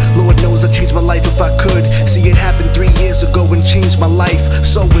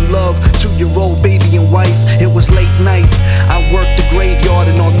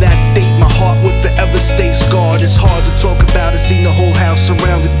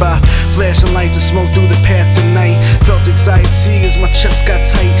surrounded by flashing lights and smoke through the passing night. Felt anxiety as my chest got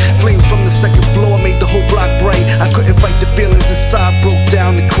tight. Flames from the second floor made the whole block bright. I couldn't fight the feelings inside, broke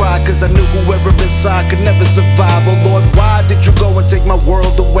down and cried, cause I knew whoever inside could never survive. Oh Lord, why did you go and take my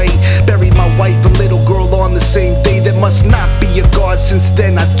world away? Buried my wife and little girl on the same day. That must not be a God, since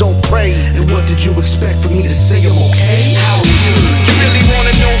then I don't pray. And what did you expect for me to say I'm okay? How are you? You really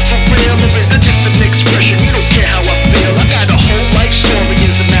wanna know for real, or is that just an expression? You don't care how I feel. I got a whole life story,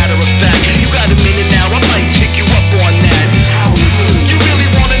 as a matter of fact. You got a minute now, I might take you up on that. How are you? You really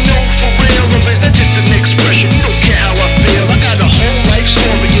wanna know for real, or is that just an expression? You don't care how I feel. I got a whole life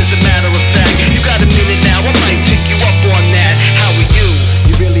story, as a matter of fact. You got a minute now, I might take you up on that. How are you?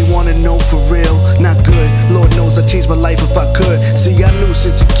 You really wanna know for real? Not good. Lord knows I'd change my life if I could. See, I knew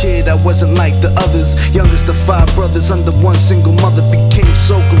since a kid I wasn't like the others. Youngest of 5 brothers under one single mother. Became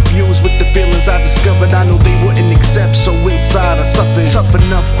so confused with the feelings I discovered. I knew they wouldn't accept, so inside I suffered. Tough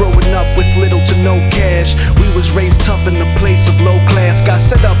enough growing up with little to no cash. We was raised tough in a place of low class. Got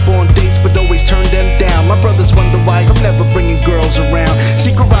set up on dates but always turned them down. My brothers wonder why I'm never bringing girls around.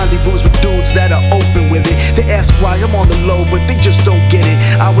 Secret rendezvous with dudes that are open with it. They ask why I'm on the low, but they just don't get it.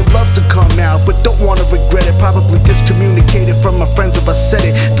 I would love to come out, but don't wanna regret it. Probably discommunicated from my friends if I said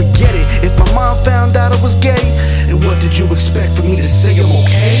it. Forget it, if my mom found out I was gay. And what did you expect for me to say I'm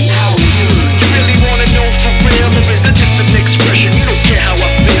okay? How are you? You really wanna know for real, or is that just an expression? You don't care how I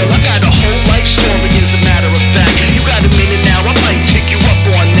feel. I got a whole life story, as a matter of fact. You got a minute now, I might take you up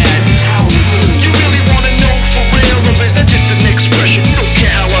on that. How are you? You really wanna know for real, or is that just an expression? You don't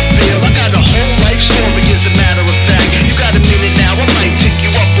care how I feel. I got a whole life story, as a matter of fact. You got a minute now, I might take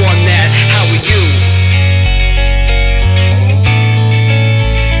you up on that. How are you?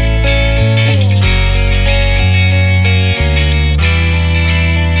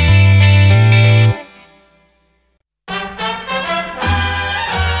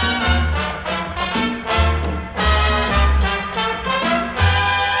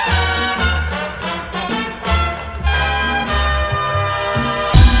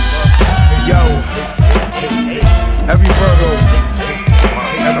 Every Virgo,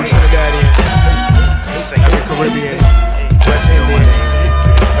 every Trinidadian, every Caribbean, West Indian,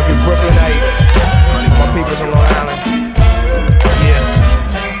 every Brooklynite, my people's on Long Island, yeah,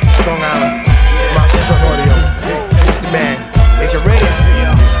 Strong Island, Monster Truck Audio, Mr. Man, is you ready?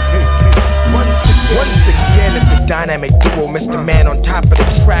 Once again, it's the dynamic duo, Mr. Man on top of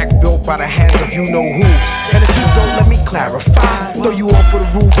the track, built by the hands of you know who. And if you don't, let me clarify. Throw you off of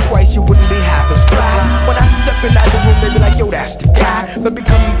the roof twice, you wouldn't be half as fly. When I step in out the room, they be like, yo, that's the guy. Let me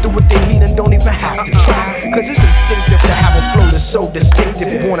come through with the heat and don't even have to try. Cause it's instinctive to have a flow that's so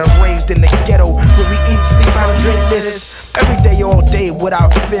distinctive. Born and raised in the ghetto, where we eat, sleep, and drink this. Every day, all day,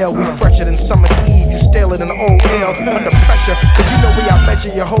 without fail. We fresher than summer's eve, you stale than old ale. Under pressure, cause you know where I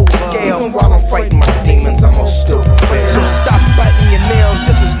measure your whole scale. While I'm fighting my demons, I'm all still prepared. So stop biting your nails,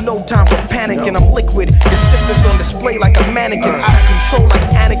 this is no time for panicking. I'm liquid, your stiffness on display like a mannequin. Out of control like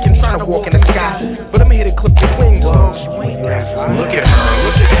Anakin, trying to walk in the sky. But I'm here to clip your wings. Look at her, look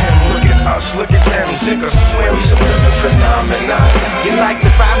at him, look at us, look at them. Sink or swim, some living phenomenons. You like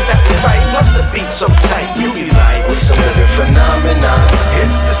the rhymes that we write, plus the beat so tight. You be like, we some living phenomenons.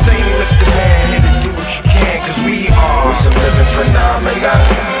 It's the same Mr. Man, here to do what you can, cause we are. We some living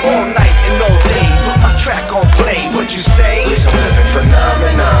phenomenons. All night and all day, put my track on play. What you say? We some living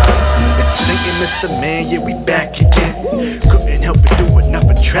phenomenons. It's Satan, Mr. Man, yeah, we back again. Couldn't help but do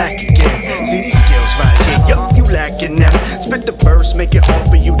another track again. See these skills right here, yup, you lacking them. Spit the verse, make it hard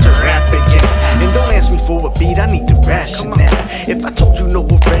for you to rap again. And don't ask me for a beat, I need the rationale. If I told you no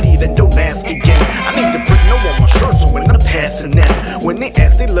already, then don't ask again. I need to put no on my shirt, so when I'm passing them, when they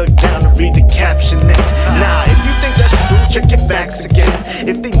ask, they look down and read the caption then. Nah, if you think that's true, check your facts again.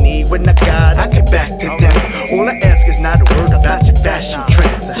 If they need what I got, I get back to them. All I ask is not a word about your fashion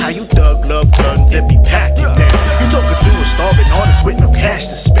trends and how you thug love guns and be packing them. You talking to a starving artist with no cash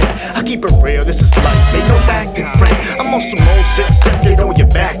to spend. I keep it real, this is life, ain't no acting friend. I'm on some old 6-step, get on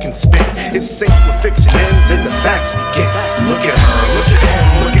your back and spin. It's safe where fiction ends and the facts begin. Look at her, look at him,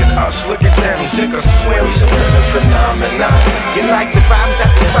 look at us, look at them. Sink or swim, some living phenomenons. You like the rhymes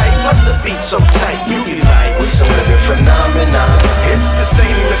that we write, plus the beat so tight. You be like, we some living phenomenons. It's the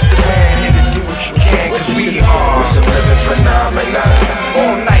same Mr. Man, here to do what you can, cause we are. We some living phenomenons.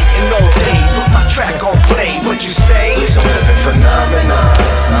 All night and all day, put my track on play. What you say? We some living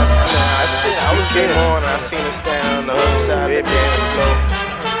phenomenons. I was came on, I seen her stand on the other side of the dance floor.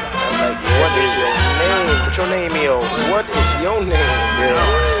 I'm like, yeah, what is your name? What your name is? What is your name?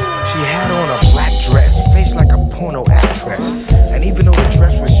 Yeah. She had on a black dress, face like a porno actress. And even though the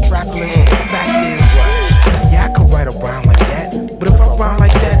dress was strapless, the fact is, yeah, I could ride around like that. But if I rhyme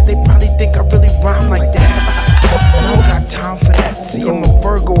like that, they probably think I really rhyme like that. And I don't got time for that. See, I'm a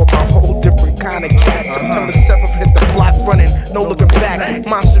Virgo, I'm a whole different kind of cat. September 7th, hit the block running, no looking back.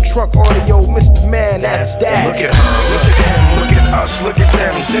 Monster truck audio, Mr. Man, that's that. Look at her, look at him, look at us, look at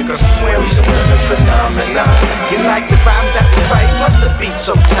them. Sink or swim, we some living phenomenons. You like the rhymes that we write? What's the beat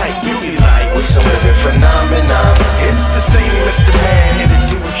so tight? You be like, we some living phenomenons. It's the same, Mr. Man, here to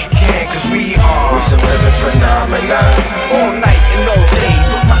do what you can, cause we are. We some living phenomenons. All night and all day,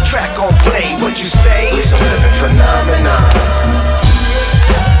 put my track on play. What you say? We some living phenomenons.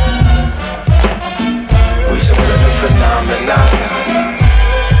 We some living phenomenons.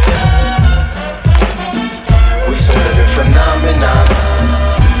 We some living phenomenons.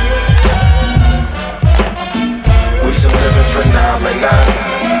 We some living phenomenons.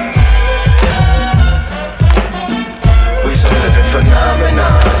 We some living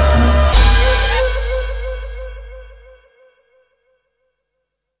phenomenons.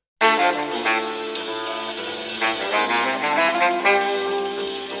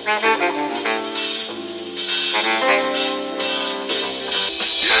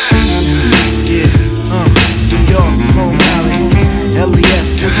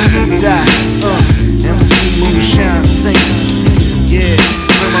 Emskee, Muneshine, sing. Yeah,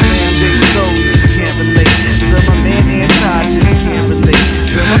 to my man J Soul, just can't relate. To my man Anti, just can't relate.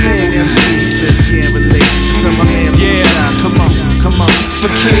 To my man Emskee, just can't relate. To my man Muneshine, come on, come on. For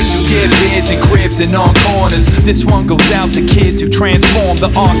kids who get beds and cribs and on corners, this one goes out to kids who transform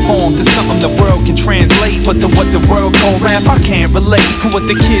the art form to something the world can translate. But to what the world call rap, I can't relate. What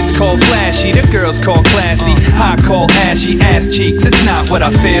the kids call flashy, the girls call classy, I call ashy ass cheeks. It's not what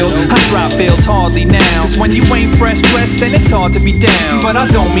I feel. I drop bills hardly nouns. When you ain't fresh dressed, then it's hard to be down. But I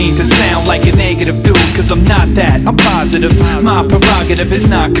don't mean to sound like a negative dude, cause I'm not that. I'm positive. My prerogative is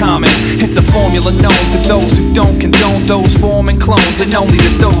not common. It's a formula known to those who don't condone those forming clones, and only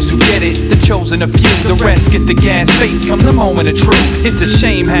to those who get it, the chosen a few. The rest get the gas face come the moment of truth. It's a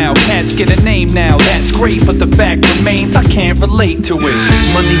shame how cats get a name now. That's great, but the fact remains I can't relate to it.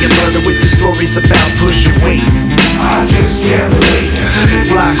 Money and murder with the stories about pushing weight. I just can't relate.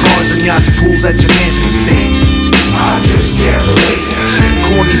 Fly cars and yachts, pools at your mansion state. I just can't relate.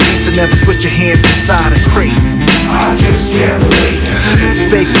 Corny beats and never put your hands inside a crate. I just can't relate.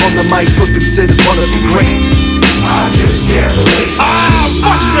 Fake on the mic, but considered one of the greats. I just can't relate. I'm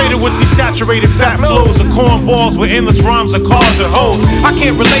frustrated with these saturated fat flows of cornballs with endless rhymes of cars and hoes. I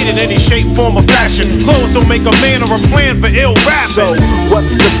can't relate in any shape, form, or fashion. Clothes don't make a man or a plan for ill rap. So,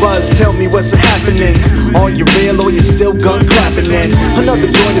 what's the buzz? Tell me what's happening. Are you real or you still gun clapping in? Another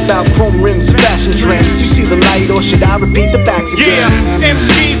joint about chrome rims and fashion trends. You see the light or should I repeat the facts again? Yeah,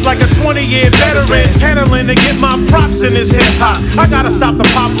 Emskee's like a 20-year veteran, peddling to get my props in this hip-hop. I gotta stop the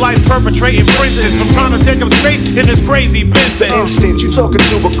pop life perpetrating princes from trying to take up space in this crazy business. Instinct, you talking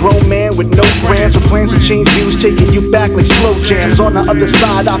to a grown man with no grams, with plans to change views, taking you back like slow jams. On the other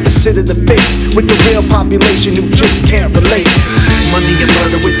side, opposite of the fakes, with the real population who just can't relate. Money and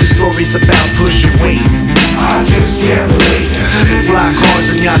murder with the stories about pushing weight. I just can't relate. Fly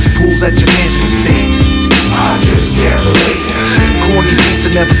cars and yachts, pools at your mansion state. I just can't relate. Corny beats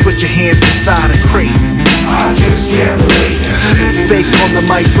and never put your hands inside a crate. I just can't relate. Fake on the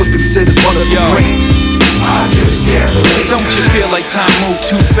mic, but considered one of the greats. I just can't relate. Don't you feel like time moved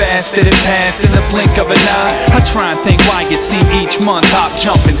too fast, that it passed in the blink of an eye? I try and think why it seemed each month hop,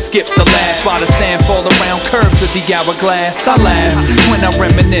 jump, and skip the last, while the sand fall around curves of the hourglass. I laugh when I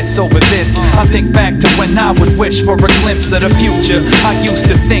reminisce over this. I think back to when I would wish for a glimpse of the future. I used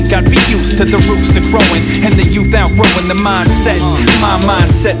to think I'd be used to the rooster growing and the youth outgrowing the mindset. My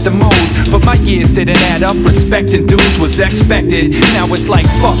mind set the mood, but my years didn't add up. Respecting dudes was expected. Now it's like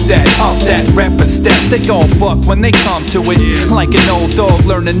fuck that, up that, rep a step. They all buck when they come to it. Like an old dog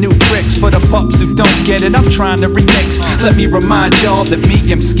learning new tricks. For the pups who don't get it, I'm trying to remix. Let me remind y'all that me,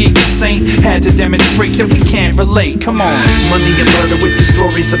 Emskee, and Saint had to demonstrate that we can't relate. Come on. Money and murder with the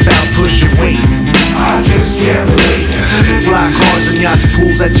stories about pushing weight. I just can't relate. Fly cars and yachts,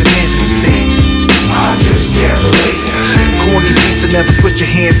 pools at your mansion state. I just can't relate. Corny beats and never put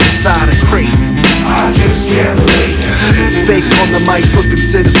your hands inside a crate. I just can't relate. Fake on the mic, but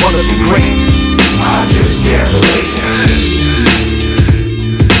considered one of the greats. I just can't relate.